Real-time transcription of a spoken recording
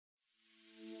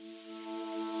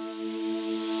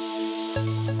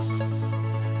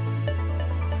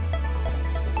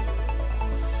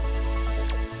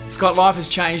Scott, life has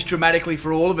changed dramatically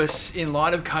for all of us in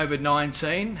light of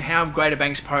COVID-19. How have Greater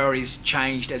Bank's priorities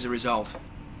changed as a result?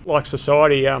 Like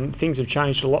society, things have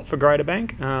changed a lot for Greater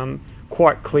Bank.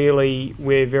 Quite clearly,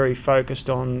 we're very focused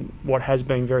on what has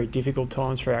been very difficult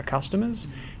times for our customers.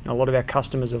 A lot of our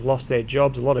customers have lost their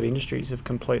jobs, a lot of industries have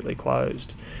completely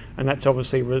closed. And that's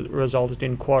obviously resulted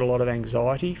in quite a lot of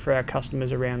anxiety for our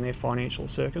customers around their financial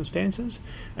circumstances.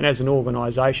 And as an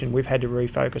organisation, we've had to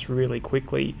refocus really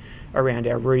quickly around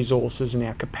our resources and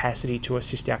our capacity to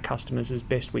assist our customers as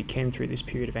best we can through this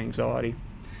period of anxiety.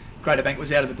 Greater Bank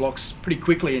was out of the blocks pretty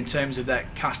quickly in terms of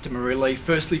that customer relief.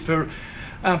 Firstly, for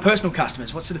personal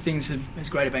customers, what sort of things has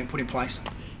Greater Bank put in place?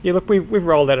 Yeah, look, we've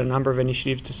rolled out a number of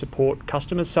initiatives to support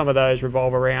customers. Some of those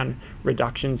revolve around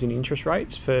reductions in interest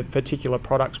rates for particular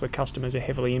products where customers are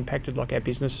heavily impacted, like our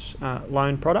business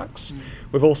loan products.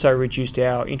 We've also reduced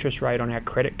our interest rate on our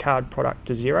credit card product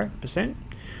to 0%.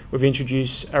 We've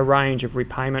introduced a range of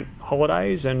repayment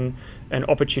holidays and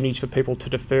opportunities for people to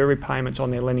defer repayments on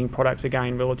their lending products,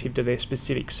 again relative to their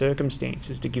specific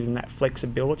circumstances, to give them that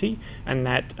flexibility and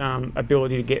that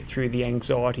ability to get through the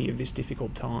anxiety of this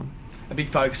difficult time. A big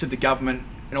focus of the government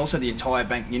and also the entire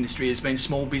banking industry has been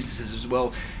small businesses as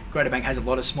well. Greater Bank has a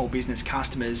lot of small business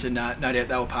customers, and no doubt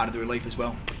they were part of the relief as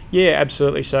well. Yeah,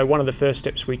 absolutely. So one of the first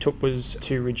steps we took was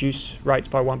to reduce rates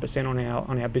by 1%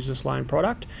 on our business loan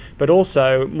product, but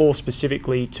also more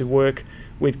specifically to work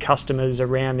with customers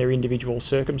around their individual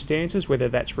circumstances, whether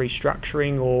that's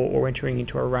restructuring or entering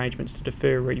into arrangements to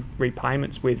defer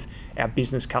repayments with our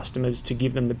business customers to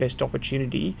give them the best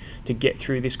opportunity to get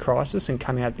through this crisis and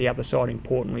come out the other side,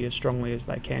 importantly, as strongly as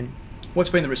they can. What's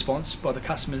been the response by the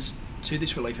customers to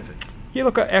this relief effort? Yeah,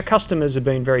 look, our customers have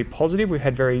been very positive. We've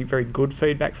had very, very good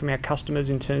feedback from our customers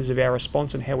in terms of our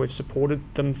response and how we've supported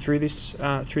them through this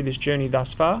journey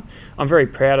thus far. I'm very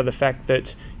proud of the fact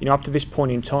that, up to this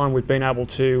point in time, we've been able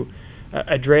to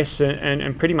address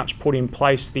and pretty much put in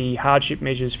place the hardship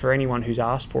measures for anyone who's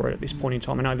asked for it at this point in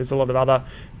time. I know there's a lot of other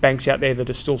banks out there that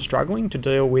are still struggling to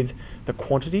deal with the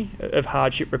quantity of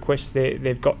hardship requests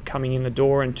they've got coming in the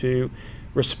door, and to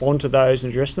respond to those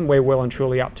and address them. We're well and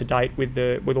truly up to date with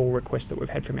all requests that we've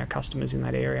had from our customers in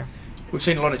that area. We've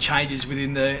seen a lot of changes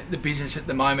within the business at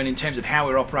the moment in terms of how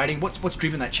we're operating. What's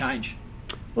driven that change?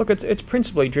 Look, it's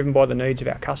principally driven by the needs of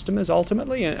our customers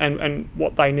ultimately, and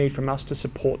what they need from us to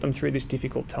support them through this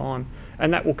difficult time.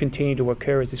 And that will continue to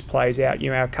occur as this plays out.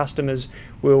 Our customers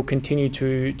will continue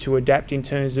to adapt in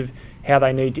terms of how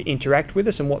they need to interact with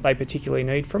us and what they particularly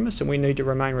need from us, and we need to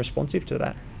remain responsive to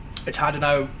that. It's hard to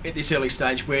know at this early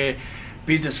stage where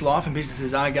business life and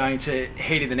businesses are going to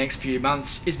head in the next few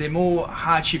months. Is there more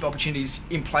hardship opportunities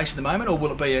in place at the moment, or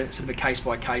will it be a sort of a case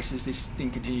by case as this thing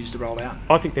continues to roll out?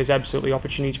 I think there's absolutely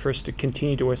opportunities for us to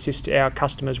continue to assist our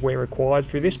customers where required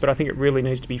through this, but I think it really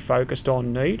needs to be focused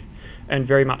on need and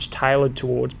very much tailored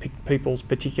towards people's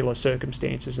particular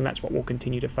circumstances, and that's what we'll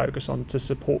continue to focus on, to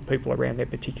support people around their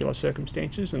particular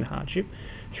circumstances and hardship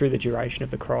through the duration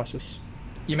of the crisis.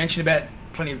 You mentioned about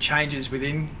plenty of changes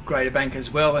within Greater Bank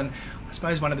as well, and I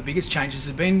suppose one of the biggest changes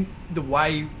has been the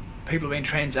way people have been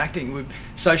transacting. With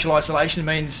social isolation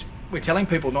means we're telling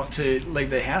people not to leave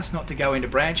their house, not to go into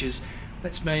branches.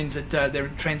 That means that they're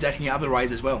transacting in other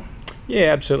ways as well.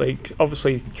 Yeah, absolutely.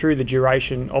 Obviously, through the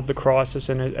duration of the crisis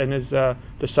and as the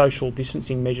social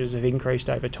distancing measures have increased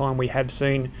over time, we have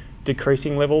seen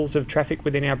decreasing levels of traffic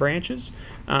within our branches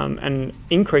and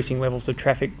increasing levels of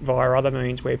traffic via other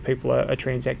means where people are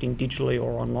transacting digitally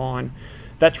or online.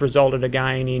 That's resulted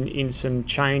again in some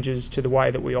changes to the way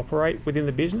that we operate within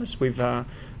the business. We've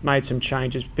made some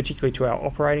changes, particularly to our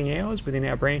operating hours within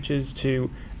our branches,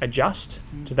 to adjust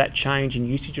to that change in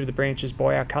usage of the branches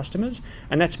by our customers,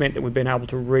 and that's meant that we've been able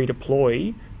to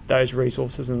redeploy those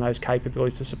resources and those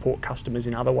capabilities to support customers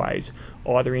in other ways,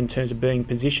 either in terms of being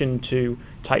positioned to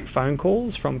take phone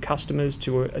calls from customers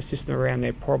to assist them around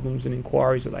their problems and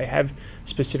inquiries that they have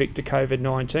specific to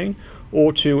COVID-19,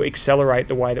 or to accelerate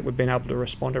the way that we've been able to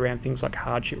respond around things like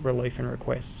hardship relief and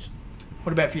requests.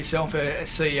 What about for yourself, a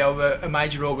CEO of a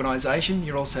major organisation?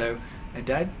 You're also a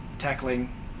dad,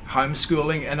 tackling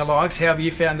homeschooling and the likes. How have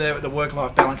you found the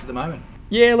work-life balance at the moment?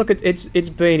 Yeah, look, it's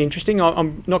been interesting.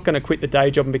 I'm not going to quit the day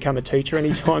job and become a teacher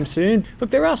anytime soon. Look,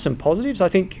 there are some positives. I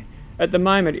think at the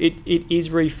moment it is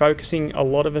refocusing a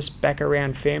lot of us back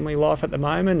around family life at the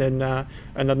moment, and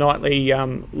the nightly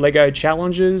Lego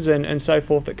challenges and so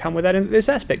forth that come with that. And there's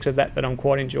aspects of that I'm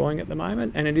quite enjoying at the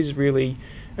moment, and it is really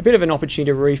a bit of an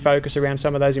opportunity to refocus around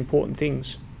some of those important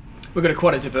things. We've got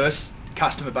quite a diverse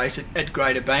customer base at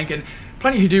Greater Bank, and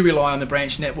plenty who do rely on the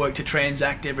branch network to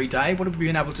transact every day. What have we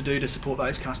been able to do to support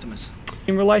those customers?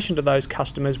 In relation to those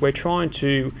customers, we're trying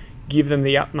to give them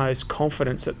the utmost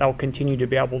confidence that they'll continue to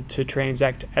be able to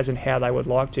transact as and how they would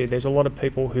like to. There's a lot of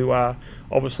people who are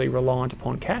obviously reliant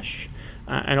upon cash,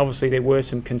 and obviously there were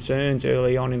some concerns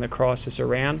early on in the crisis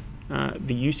around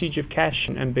the usage of cash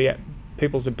and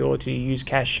people's ability to use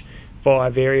cash via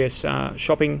various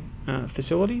shopping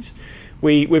facilities.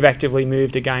 We've actively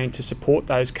moved again to support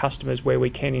those customers where we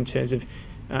can in terms of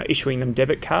issuing them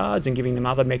debit cards and giving them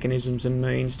other mechanisms and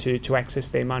means to access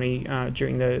their money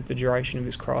during the duration of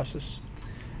this crisis.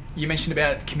 You mentioned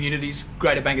about communities.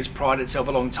 Greater Bank has prided itself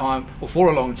for a long time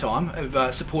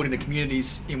of supporting the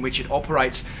communities in which it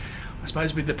operates. I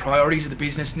suppose with the priorities of the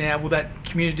business now, will that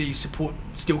community support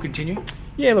still continue?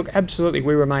 Yeah, look, absolutely.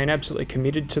 We remain absolutely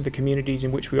committed to the communities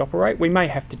in which we operate. We may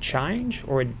have to change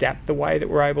or adapt the way that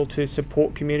we're able to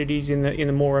support communities in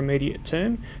the more immediate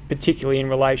term, particularly in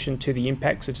relation to the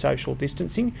impacts of social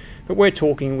distancing. But we're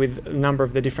talking with a number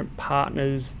of the different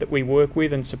partners that we work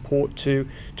with and support to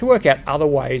work out other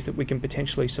ways that we can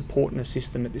potentially support and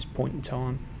assist them at this point in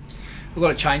time. A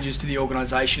lot of changes to the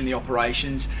organisation and the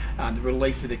operations, the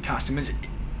relief for the customers.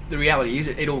 The reality is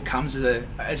it all comes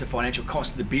as a financial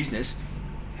cost to the business.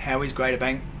 How is Greater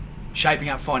Bank shaping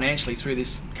up financially through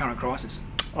this current crisis?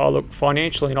 Oh, look,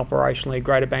 financially and operationally,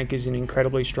 Greater Bank is in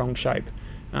incredibly strong shape.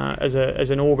 As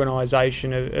an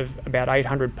organisation of about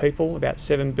 800 people, about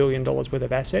 $7 billion worth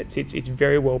of assets, it's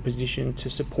very well positioned to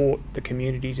support the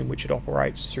communities in which it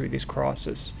operates through this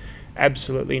crisis.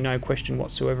 Absolutely no question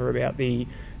whatsoever about the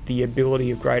ability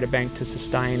of Greater Bank to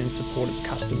sustain and support its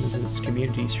customers and its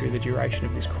communities through the duration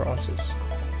of this crisis.